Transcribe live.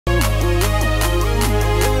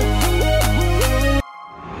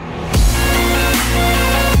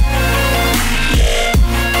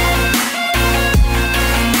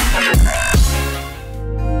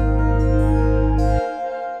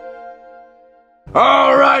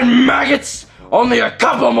Alright, maggots! Only a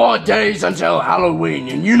couple more days until Halloween,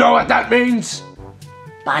 and you know what that means?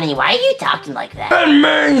 Bonnie, why are you talking like that?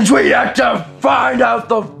 It means we have to find out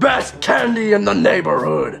the best candy in the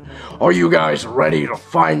neighborhood. Are you guys ready to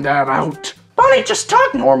find that out? Bonnie, just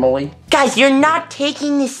talk normally. Guys, you're not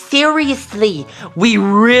taking this seriously. We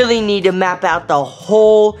really need to map out the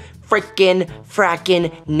whole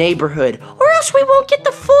frackin' neighborhood, or else we won't get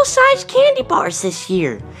the full-size candy bars this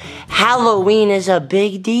year. Halloween is a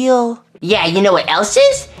big deal. Yeah, you know what else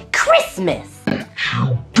is? Christmas. Don't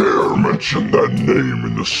you dare mention that name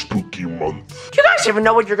in the spooky month. Do you guys even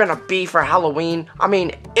know what you're gonna be for Halloween? I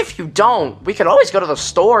mean, if you don't, we could always go to the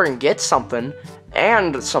store and get something.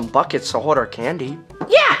 And some buckets to hold our candy.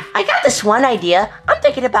 Yeah, I got this one idea. I'm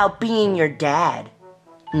thinking about being your dad.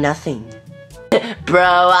 Nothing.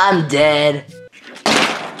 Bro, I'm dead.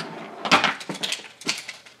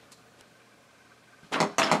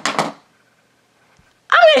 I'm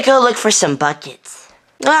gonna go look for some buckets.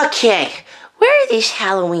 Okay, where are these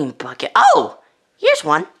Halloween buckets? Oh, here's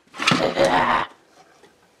one. The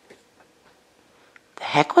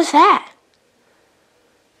heck was that?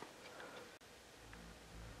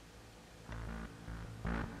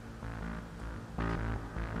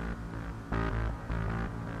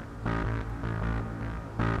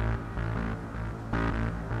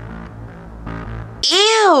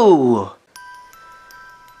 Ew!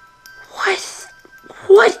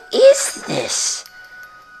 What is this?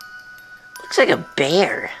 Looks like a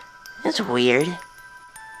bear. That's weird.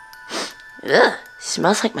 Ugh,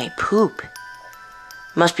 smells like my poop.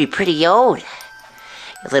 Must be pretty old.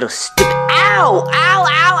 You little stupid. Ow! Ow!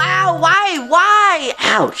 Ow! Ow! Why?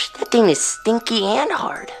 Ouch! That thing is stinky and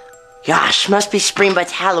hard. Gosh, must be Spring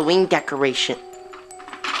But's Halloween decoration.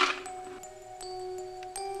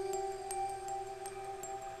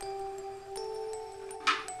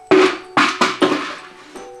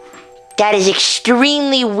 That is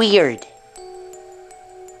extremely weird.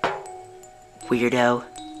 Weirdo.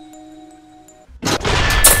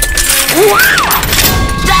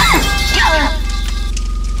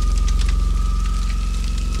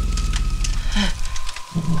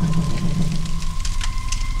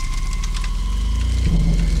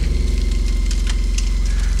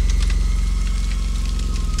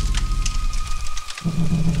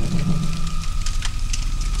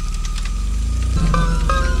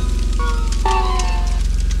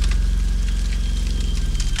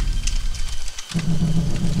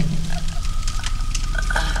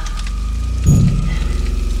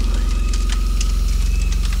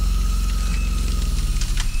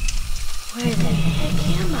 Where the heck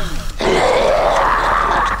am I?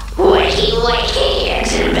 Wakey,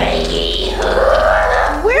 it's Maggie.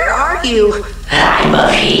 Where are you? I'm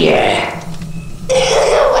up here.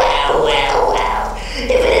 Well, if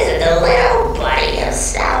it isn't the little buddy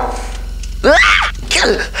himself.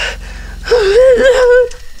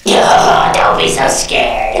 Oh, don't be so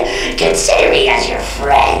scared. Consider me as your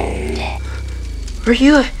friend. Are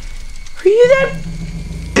you that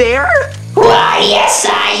bear? Why, yes,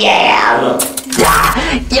 I am.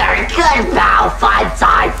 You're good, pal,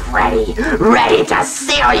 FunTime Freddy. Ready to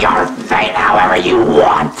seal your fate however you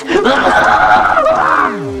want.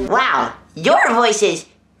 Wow, your voice is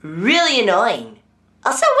really annoying.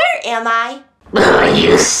 Also, where am I?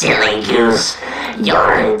 You silly goose.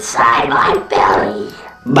 You're inside my belly.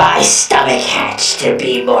 My stomach hatch, to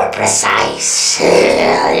be more precise.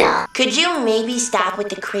 Could you maybe stop with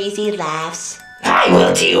the crazy laughs? I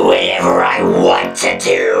will do whatever I want to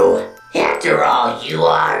do. After all, you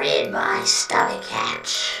are in my stomach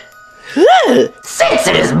hatch. Since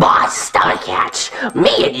it is my stomach hatch,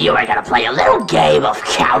 me and you are gonna play a little game of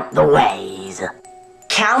Count the Ways.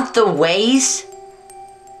 Count the Ways?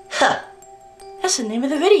 Huh. That's the name of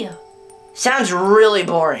the video. Sounds really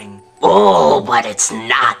boring. Oh, but it's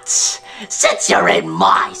not. Since you're in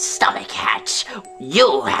my stomach hatch,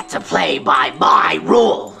 you have to play by my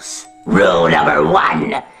rules. Rule number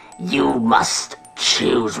 1, you must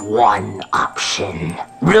choose one option.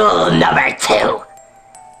 Rule number 2,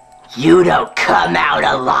 you don't come out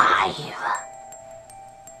alive.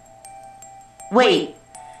 Wait,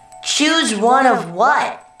 choose one of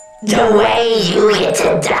what? The way you get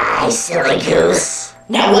to die, silly goose.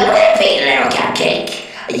 Now what would it be, little cupcake?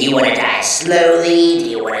 You want to die slowly? Do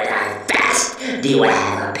you want to die fast? Do you want to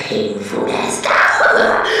have a painful death?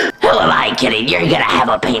 Who am I kidding? You're gonna have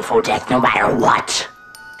a painful death no matter what.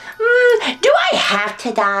 Do I have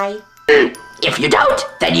to die? If you don't,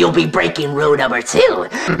 then you'll be breaking rule number 2.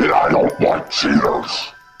 I don't like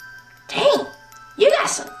cheaters. Dang, you got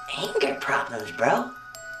some anger problems, bro.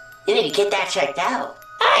 You need to get that checked out.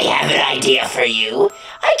 I have an idea for you.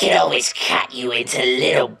 I can always cut you into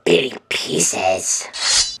little bitty pieces.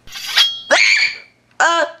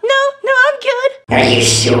 No, I'm good. Are you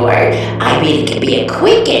sure? I mean, it could be a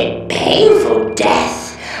quick and painful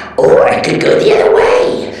death. Or it could go the other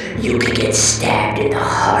way. You could get stabbed in the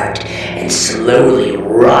heart and slowly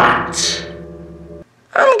rot.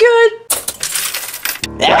 I'm good.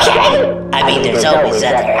 Okay. I mean, there's always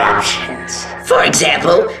other options. For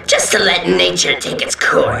example, just to let nature take its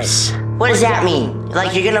course. What does that mean?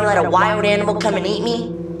 Like you're gonna let a wild animal come and eat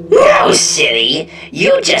me? No, silly.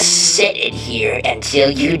 You just sit in here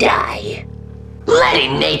until you die.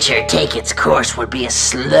 Letting nature take its course would be a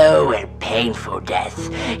slow and painful death.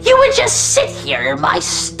 You would just sit here in my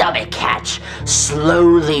stomach hatch,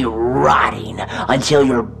 slowly rotting until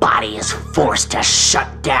your body is forced to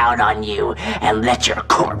shut down on you and let your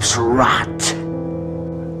corpse rot.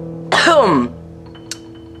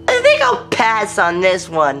 I think I'll pass on this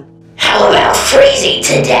one. How about freezing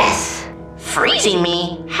to death? Freezing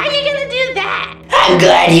me? How are you gonna do that? I'm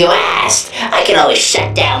glad you asked. I can always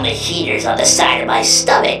shut down the heaters on the side of my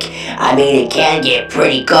stomach. I mean, it can get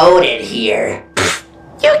pretty cold in here.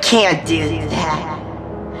 You can't do that.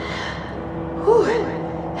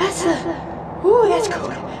 That's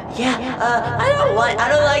cool. Yeah, I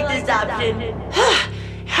don't like this option.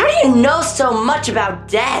 How do you know so much about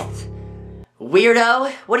death?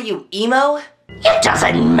 Weirdo? What are you, emo? It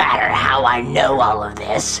doesn't matter how I know all of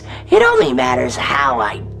this. It only matters how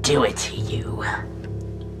I do it to you.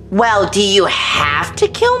 Well, do you have to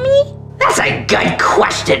kill me? That's a good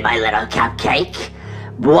question, my little cupcake.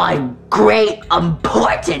 One great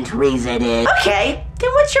important reason is... Okay,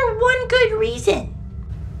 then what's your one good reason?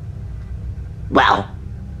 Well,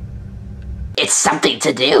 it's something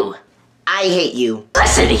to do. I hate you.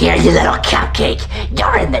 Listen here, you little cupcake.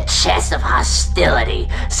 You're in the chest of hostility,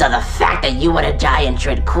 so the fact that you want to die in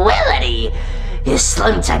tranquility is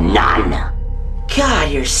slim to none.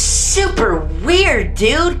 God, you're super weird,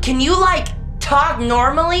 dude. Can you, like, talk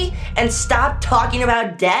normally and stop talking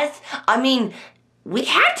about death? I mean, we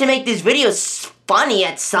had to make this video funny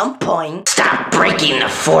at some point. Stop breaking the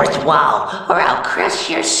fourth wall, or I'll crush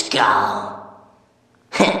your skull.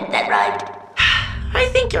 That rhymed. I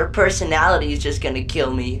think your personality is just gonna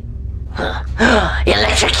kill me.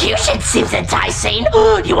 Electrocution seems enticing.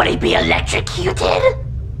 You want to be electrocuted?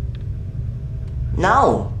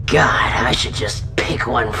 No. God, I should just pick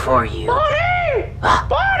one for you. Buddy!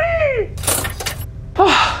 Buddy!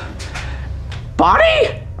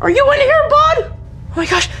 Buddy? Are you in here, bud? Oh my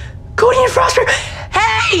gosh, Cody and Frosper.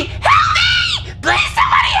 Hey! Help me! Please,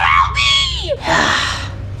 somebody help me!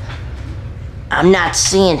 I'm not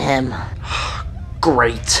seeing him.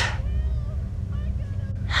 Great.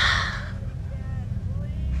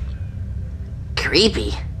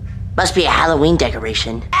 Creepy. Must be a Halloween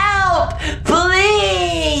decoration. Help!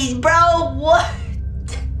 Please, bro, what?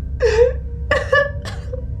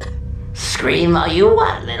 Scream all you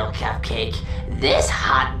want, little cupcake. This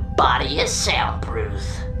hot body is soundproof.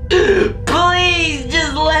 Please,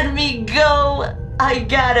 just let me go. I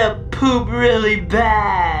gotta poop really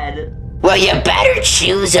bad. Well, you better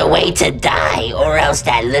choose a way to die, or else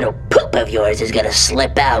that little poop of yours is gonna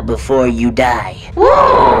slip out before you die.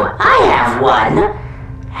 Whoa, I have one.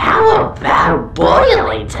 How about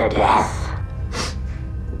boiling to death?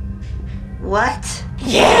 What?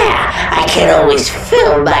 Yeah, I can always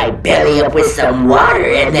fill my belly up with some water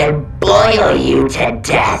and then boil you to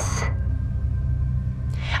death.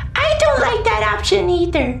 I don't like that option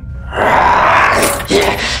either.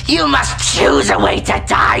 You must choose a way to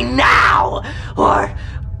die now, or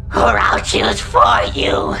I'll choose for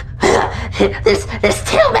you. There's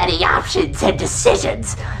too many options and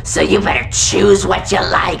decisions, so you better choose what you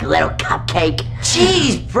like, little cupcake.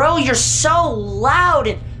 Jeez, bro, you're so loud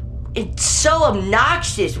and so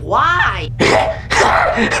obnoxious. Why? Okay,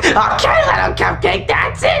 little cupcake,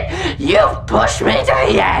 that's it. You've pushed me to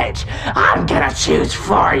the edge. I'm gonna choose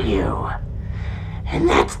for you. And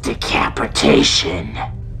that's decapitation.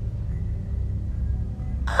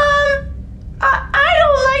 I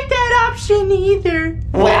don't like that option either.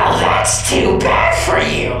 Well, that's too bad for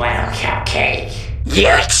you, little cupcake.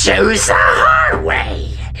 You choose the hard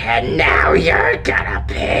way, and now you're gonna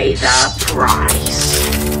pay the price.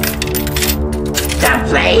 The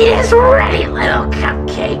blade is ready, little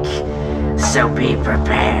cupcake, so be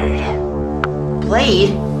prepared.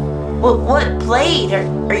 Blade? What blade?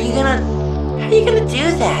 Are you gonna... How are you gonna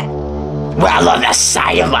do that? Well, on the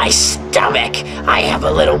side of my stomach, I have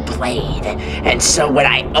a little blade, and so when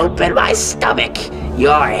I open my stomach,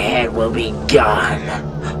 your head will be gone.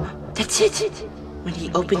 That's it? When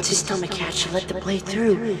he opens his stomach hatch to let the blade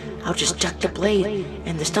through, I'll just duck the blade,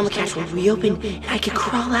 and the stomach hatch will reopen, and I can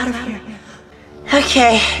crawl out of here.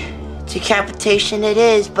 Okay, decapitation it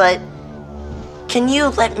is, but can you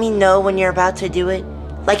let me know when you're about to do it?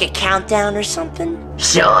 Like a countdown or something?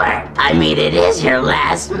 Sure. I mean, it is your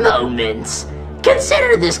last moments.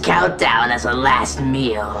 Consider this countdown as a last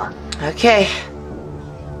meal. Okay.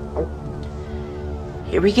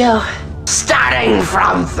 Here we go. Starting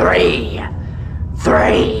from 3,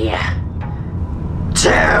 3, 2,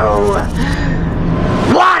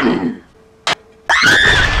 1.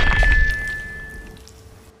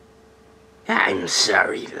 I'm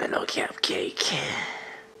sorry, little cupcake.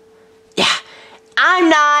 Yeah, I'm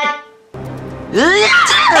not.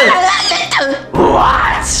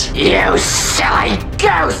 What? You silly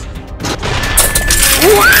goose!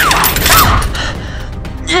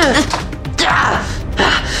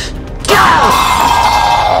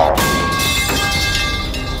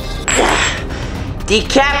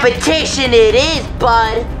 Decapitation it is,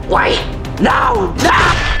 bud. Wait, no, no!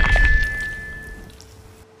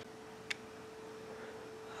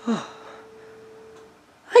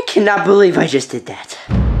 I cannot believe I just did that.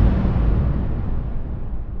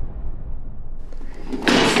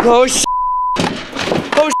 Oh,